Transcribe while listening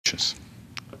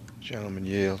Gentleman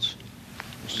yields.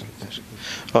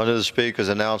 Under the Speaker's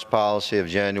announced policy of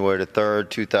January the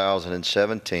 3rd,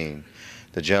 2017,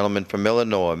 the gentleman from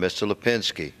Illinois, Mr.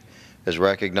 Lipinski, is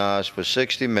recognized for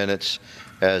 60 minutes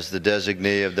as the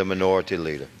designee of the Minority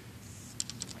Leader.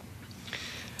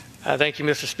 Thank you,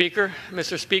 Mr. Speaker.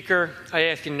 Mr. Speaker, I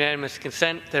ask unanimous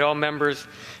consent that all members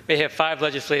may have 5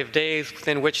 legislative days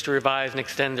within which to revise and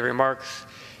extend their remarks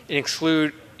and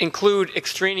include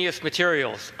extraneous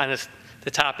materials on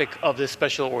the topic of this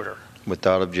special order.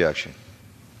 Without objection.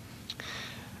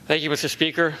 Thank you, Mr.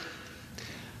 Speaker.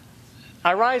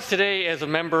 I rise today as a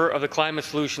member of the Climate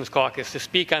Solutions Caucus to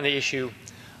speak on the issue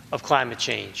of climate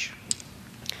change.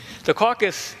 The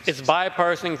caucus is a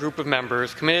bipartisan group of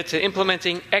members committed to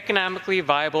implementing economically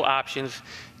viable options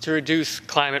to reduce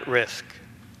climate risk.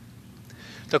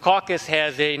 The caucus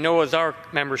has a Noah's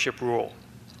Ark membership rule.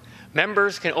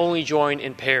 Members can only join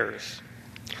in pairs,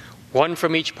 one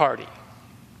from each party.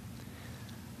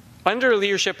 Under the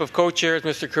leadership of co-chairs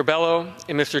Mr. Curbelo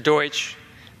and Mr. Deutsch,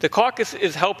 the caucus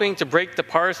is helping to break the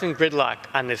partisan gridlock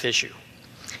on this issue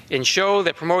and show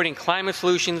that promoting climate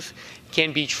solutions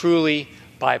can be truly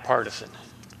bipartisan.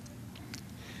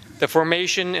 The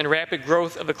formation and rapid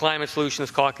growth of the Climate Solutions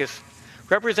Caucus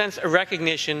represents a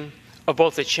recognition of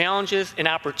both the challenges and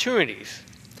opportunities,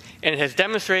 and it has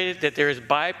demonstrated that there is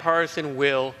bipartisan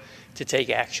will to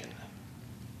take action.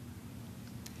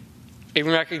 In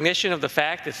recognition of the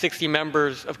fact that 60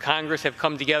 members of Congress have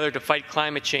come together to fight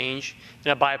climate change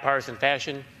in a bipartisan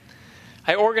fashion,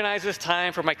 I organize this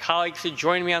time for my colleagues to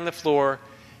join me on the floor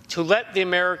to let the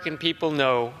American people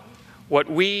know what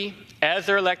we, as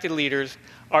their elected leaders,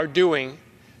 are doing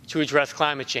to address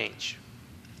climate change.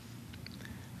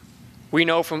 We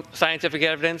know from scientific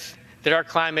evidence that our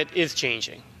climate is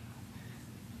changing.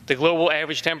 The global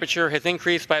average temperature has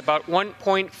increased by about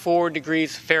 1.4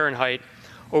 degrees Fahrenheit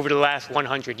over the last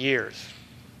 100 years.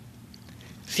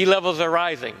 Sea levels are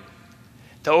rising.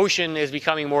 The ocean is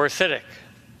becoming more acidic.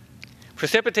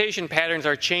 Precipitation patterns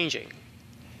are changing,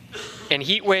 and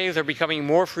heat waves are becoming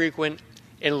more frequent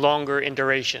and longer in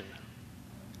duration.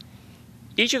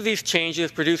 Each of these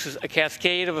changes produces a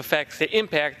cascade of effects that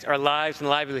impact our lives and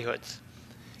livelihoods,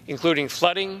 including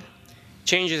flooding,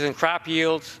 changes in crop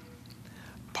yields,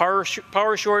 power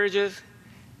shortages,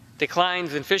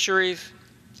 declines in fisheries,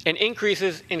 and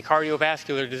increases in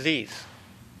cardiovascular disease.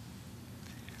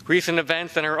 Recent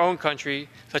events in our own country,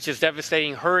 such as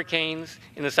devastating hurricanes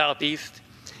in the southeast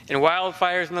and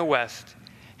wildfires in the west,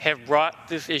 have brought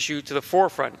this issue to the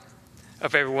forefront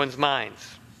of everyone's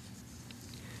minds.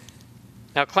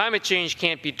 Now, climate change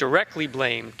can't be directly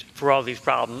blamed for all these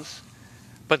problems,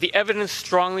 but the evidence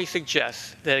strongly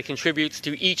suggests that it contributes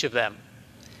to each of them.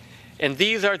 And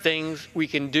these are things we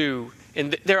can do,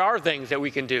 and there are things that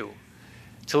we can do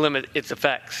to limit its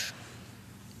effects.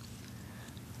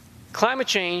 Climate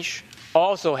change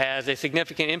also has a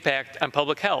significant impact on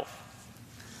public health.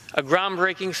 A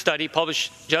groundbreaking study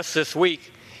published just this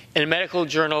week in the medical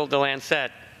journal The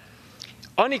Lancet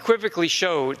unequivocally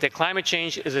showed that climate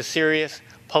change is a serious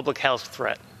public health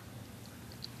threat.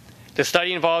 The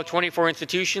study involved 24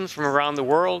 institutions from around the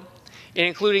world and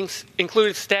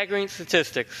included staggering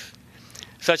statistics,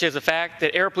 such as the fact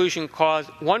that air pollution caused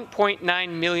 1.9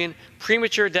 million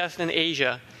premature deaths in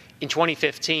Asia in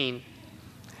 2015,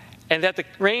 and that the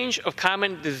range of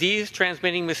common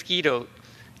disease-transmitting mosquitoes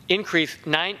increased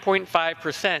 9.5%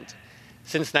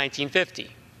 since 1950.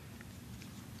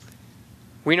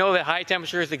 We know that high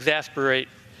temperatures exasperate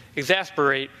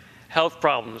health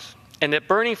problems, and that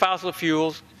burning fossil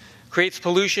fuels creates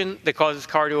pollution that causes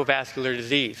cardiovascular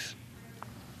disease.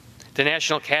 The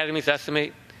National Academies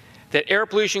estimate that air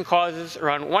pollution causes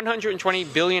around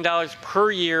 $120 billion per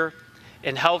year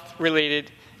in health-related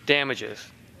damages,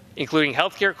 including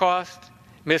healthcare costs,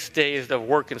 missed days of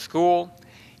work and school,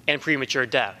 and premature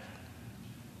death.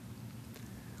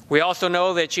 We also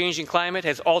know that changing climate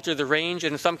has altered the range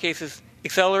and in some cases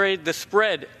accelerated the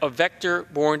spread of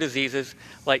vector-borne diseases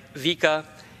like Zika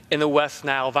and the West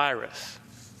Nile virus.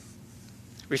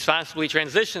 Responsibly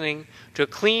transitioning to a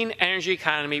clean energy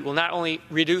economy will not only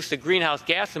reduce the greenhouse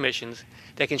gas emissions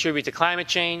that contribute to climate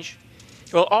change,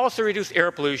 it will also reduce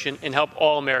air pollution and help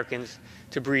all Americans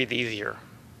to breathe easier.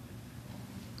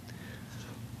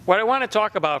 What I want to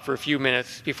talk about for a few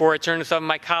minutes before I turn to some of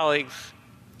my colleagues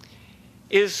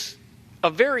is a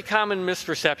very common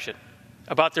misperception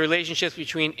about the relationships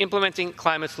between implementing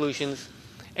climate solutions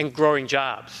and growing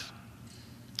jobs.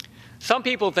 Some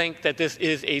people think that this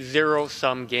is a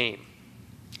zero-sum game.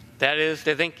 That is,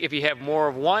 they think if you have more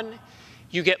of one,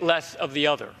 you get less of the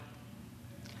other.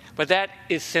 But that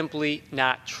is simply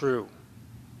not true.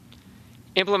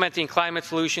 Implementing climate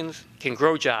solutions can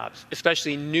grow jobs,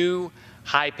 especially new,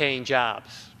 high-paying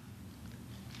jobs.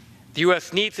 The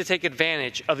U.S. needs to take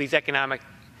advantage of these economic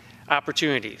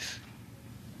opportunities.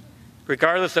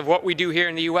 Regardless of what we do here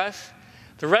in the U.S.,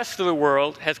 the rest of the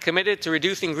world has committed to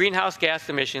reducing greenhouse gas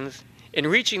emissions and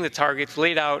reaching the targets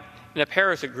laid out in the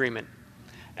Paris Agreement,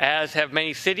 as have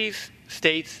many cities,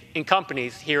 states, and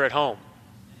companies here at home.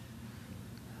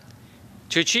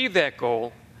 To achieve that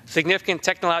goal, significant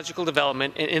technological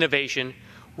development and innovation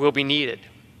will be needed,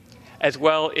 as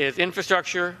well as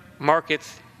infrastructure,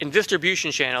 markets, and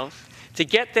distribution channels to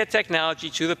get that technology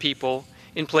to the people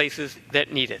in places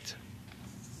that need it.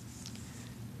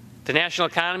 The national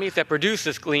economies that produce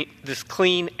this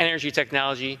clean energy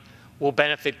technology will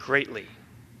benefit greatly.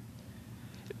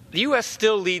 The U.S.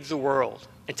 still leads the world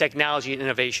in technology and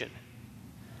innovation.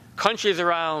 Countries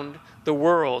around the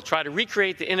world try to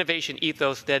recreate the innovation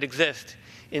ethos that exists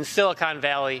in Silicon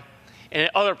Valley and in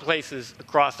other places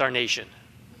across our nation.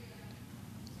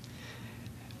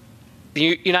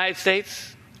 The United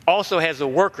States also has the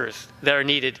workers that are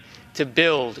needed to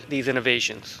build these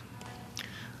innovations.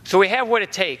 So we have what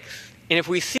it takes, and if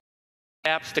we see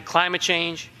adapts to climate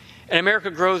change, and America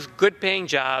grows good-paying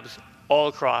jobs all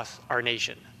across our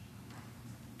nation.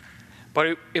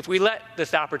 But if we let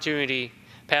this opportunity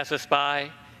pass us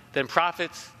by, then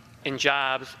profits and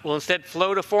jobs will instead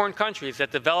flow to foreign countries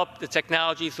that develop the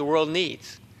technologies the world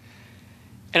needs.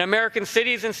 And American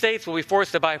cities and states will be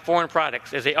forced to buy foreign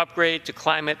products as they upgrade to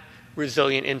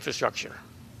climate-resilient infrastructure.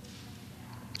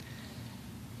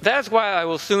 That is why I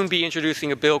will soon be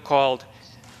introducing a bill called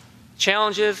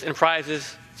Challenges and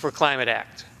Prizes for Climate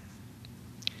Act.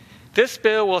 This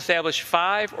bill will establish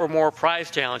 5 or more prize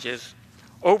challenges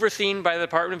overseen by the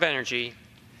Department of Energy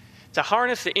to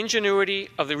harness the ingenuity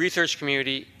of the research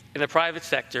community and the private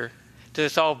sector to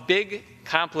solve big,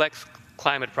 complex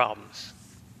climate problems.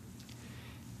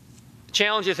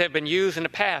 Challenges have been used in the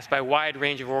past by a wide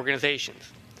range of organizations,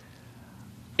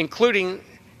 including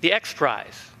the X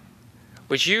Prize,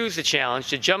 which used the challenge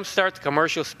to jumpstart the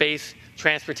commercial space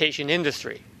transportation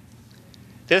industry.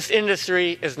 This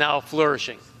industry is now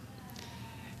flourishing.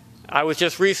 I was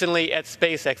just recently at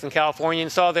SpaceX in California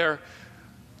and saw their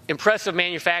impressive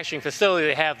manufacturing facility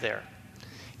they have there.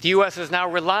 The U.S. is now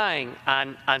relying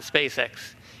on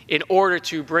SpaceX in order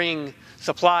to bring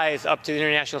supplies up to the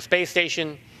International Space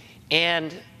Station,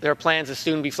 and there are plans to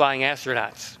soon be flying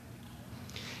astronauts.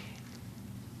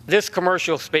 This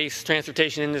commercial space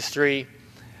transportation industry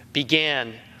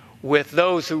began with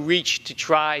those who reached to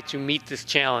try to meet this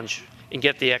challenge and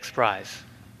get the X Prize.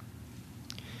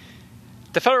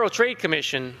 The Federal Trade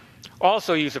Commission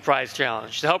also used the prize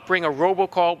challenge to help bring a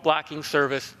robocall blocking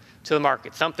service to the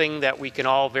market, something that we can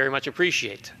all very much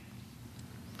appreciate.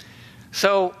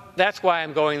 So that's why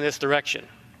I'm going this direction.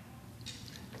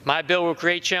 My bill will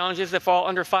create challenges that fall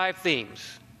under 5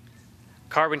 themes: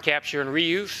 carbon capture and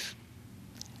reuse,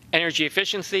 energy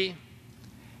efficiency,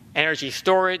 energy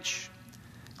storage,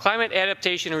 climate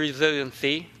adaptation and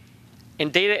resiliency,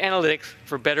 and data analytics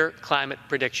for better climate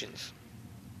predictions.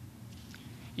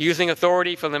 Using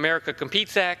authority from the America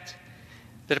Competes Act,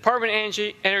 the Department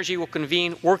of Energy will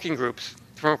convene working groups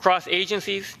from across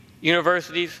agencies,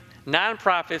 universities,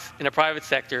 nonprofits, and the private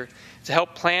sector to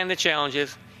help plan the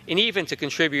challenges and even to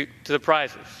contribute to the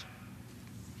prizes.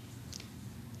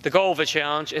 The goal of the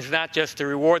challenge is not just to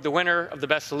reward the winner of the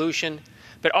best solution,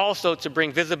 but also to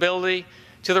bring visibility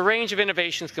to the range of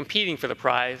innovations competing for the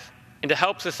prize and to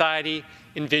help society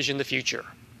envision the future.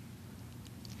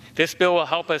 This bill will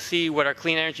help us see what our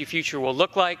clean energy future will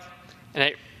look like, and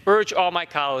I urge all my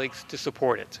colleagues to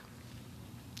support it.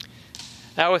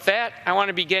 Now with that, I want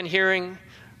to begin hearing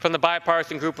from the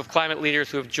bipartisan group of climate leaders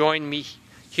who have joined me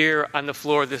here on the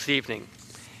floor this evening.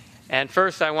 And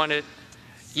first, I want to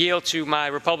yield to my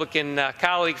Republican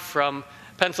colleague from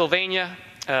Pennsylvania,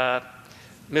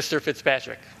 Mr.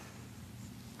 Fitzpatrick.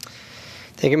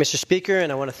 Thank you, Mr. Speaker,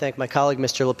 and I want to thank my colleague,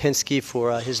 Mr. Lipinski,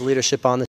 for his leadership on this.